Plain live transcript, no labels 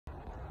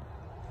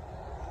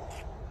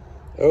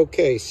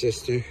Okay,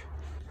 sister,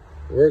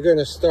 we're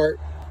gonna start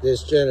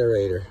this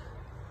generator.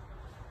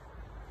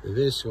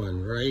 This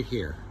one right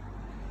here.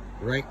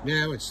 Right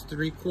now it's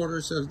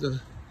 3/4 of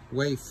the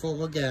way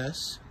full of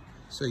gas,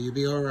 so you'll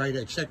be all right.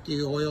 I checked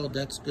the oil,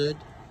 that's good.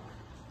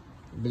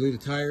 Blew the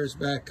tires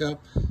back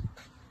up.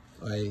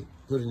 I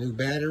put a new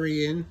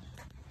battery in,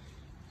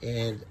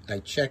 and I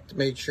checked,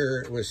 made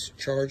sure it was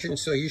charging,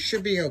 so you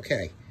should be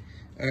okay.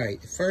 All right,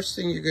 the first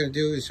thing you're gonna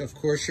do is, of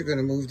course, you're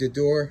gonna move the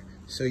door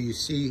so you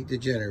see the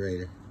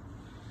generator.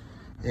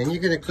 Then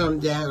you're gonna come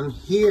down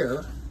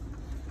here,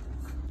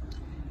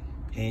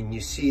 and you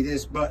see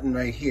this button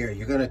right here.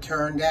 You're gonna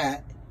turn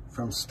that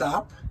from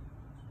stop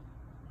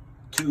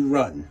to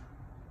run.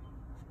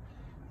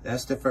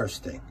 That's the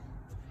first thing.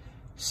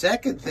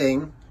 Second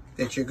thing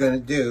that you're gonna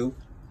do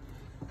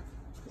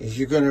is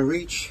you're gonna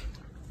reach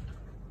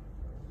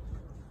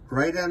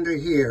right under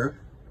here,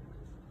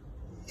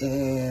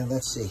 and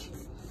let's see.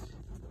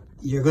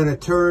 You're gonna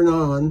turn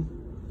on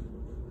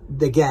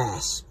the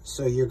gas.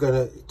 So you're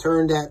gonna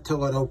turn that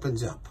till it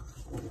opens up.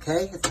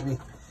 Okay, let me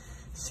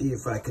see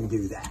if I can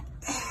do that.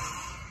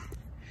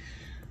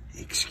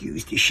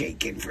 Excuse the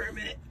shaking for a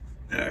minute.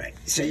 All right,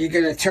 so you're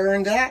gonna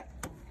turn that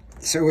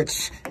so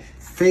it's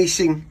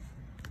facing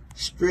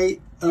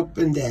straight up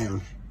and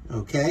down,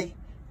 okay?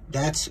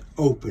 That's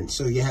open,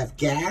 so you have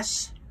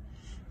gas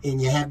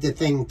and you have the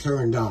thing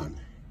turned on.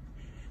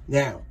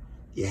 Now,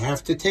 you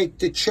have to take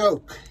the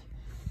choke,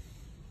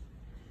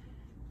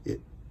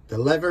 the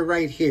lever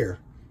right here.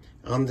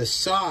 On the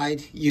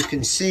side, you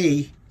can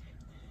see,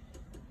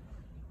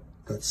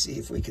 let's see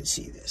if we can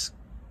see this.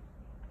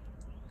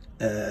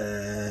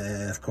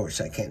 Of course,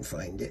 I can't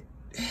find it.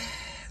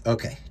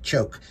 Okay,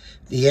 choke.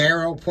 The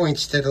arrow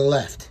points to the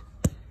left.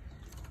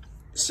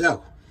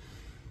 So,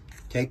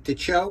 take the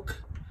choke,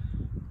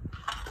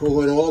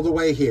 pull it all the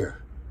way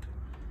here.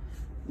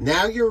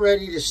 Now you're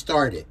ready to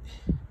start it.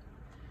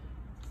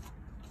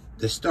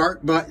 The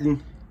start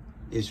button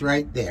is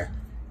right there.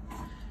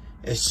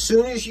 As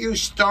soon as you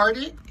start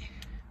it,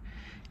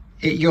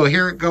 you'll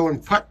hear it going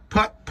put,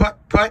 put, put,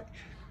 put.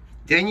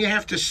 Then you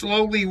have to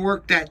slowly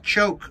work that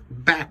choke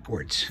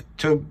backwards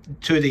to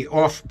the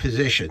off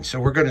position.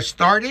 So we're going to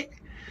start it,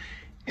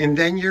 and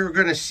then you're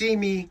going to see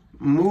me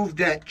move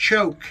that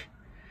choke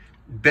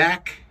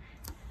back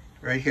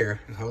right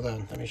here. Hold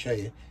on, let me show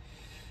you.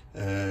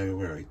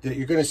 Where are we?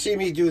 You're going to see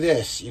me do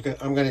this.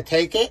 I'm going to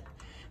take it,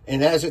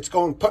 and as it's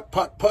going put,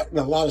 put, put, and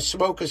a lot of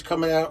smoke is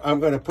coming out, I'm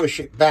going to push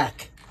it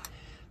back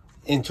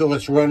until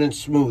it's running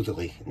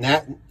smoothly.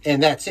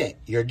 And that's it.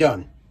 You're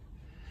done.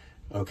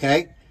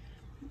 Okay?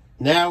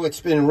 Now it's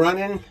been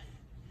running,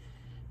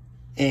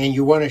 and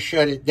you want to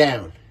shut it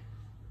down.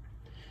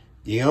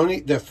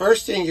 The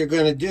first thing you're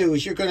going to do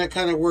is you're going to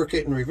kind of work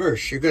it in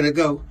reverse. You're going to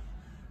go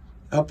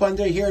up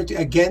under here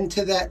again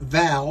to that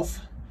valve,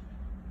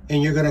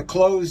 and you're going to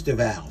close the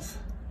valve.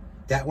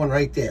 That one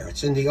right there.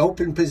 It's in the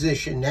open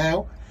position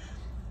now.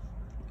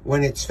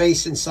 When it's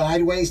facing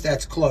sideways,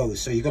 that's closed.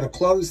 So you're going to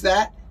close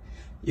that.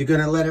 You're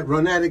going to let it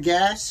run out of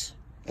gas,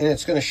 and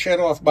it's going to shut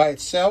off by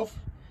itself.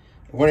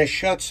 When it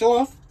shuts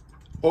off,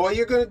 all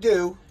you're going to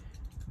do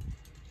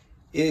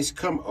is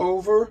come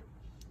over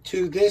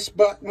to this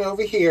button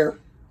over here,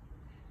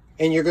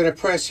 and you're going to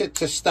press it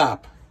to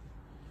stop.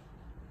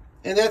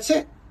 And that's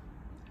it.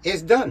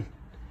 It's done.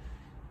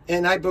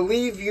 And I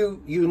believe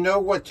you know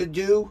what to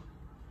do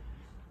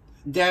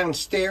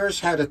downstairs,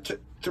 how to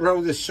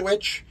throw the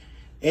switch,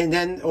 and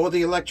then all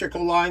the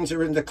electrical lines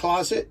are in the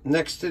closet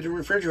next to the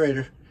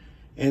refrigerator.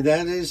 And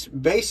that is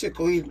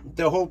basically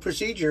the whole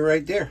procedure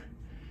right there.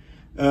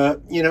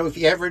 You know, if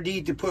you ever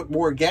need to put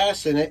more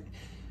gas in it,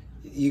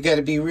 you got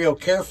to be real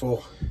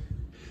careful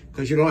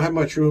because you don't have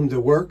much room to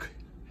work.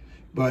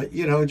 But,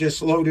 you know,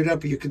 just load it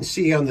up. You can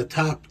see on the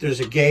top there's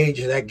a gauge,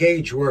 and that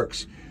gauge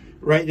works.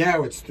 Right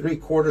now it's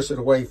 3/4 of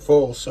the way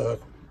full, so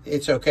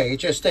it's okay. It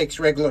just takes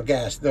regular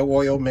gas, no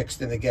oil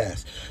mixed in the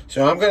gas.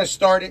 So I'm going to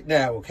start it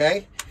now,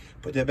 okay?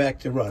 Put that back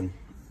to run.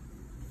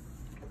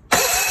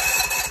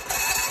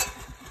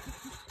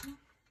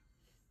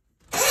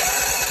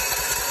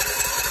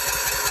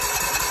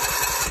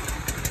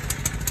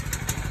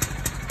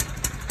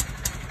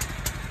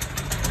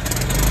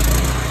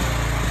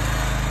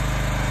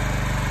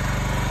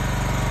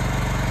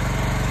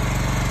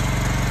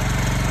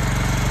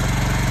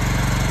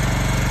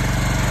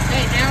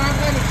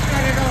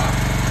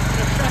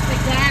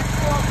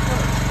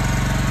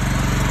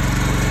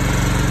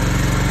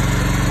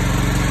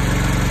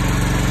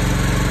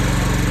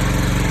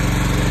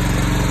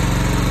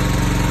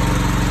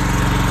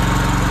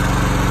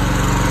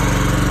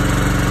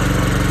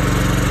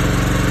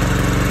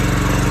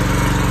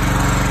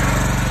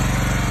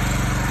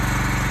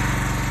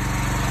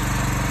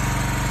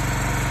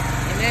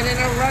 And then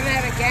it'll run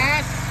out of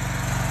gas,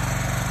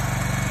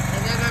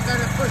 and then I'm going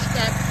to push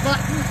that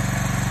button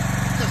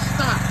to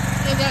stop,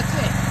 and that's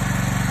it.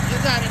 You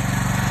got it.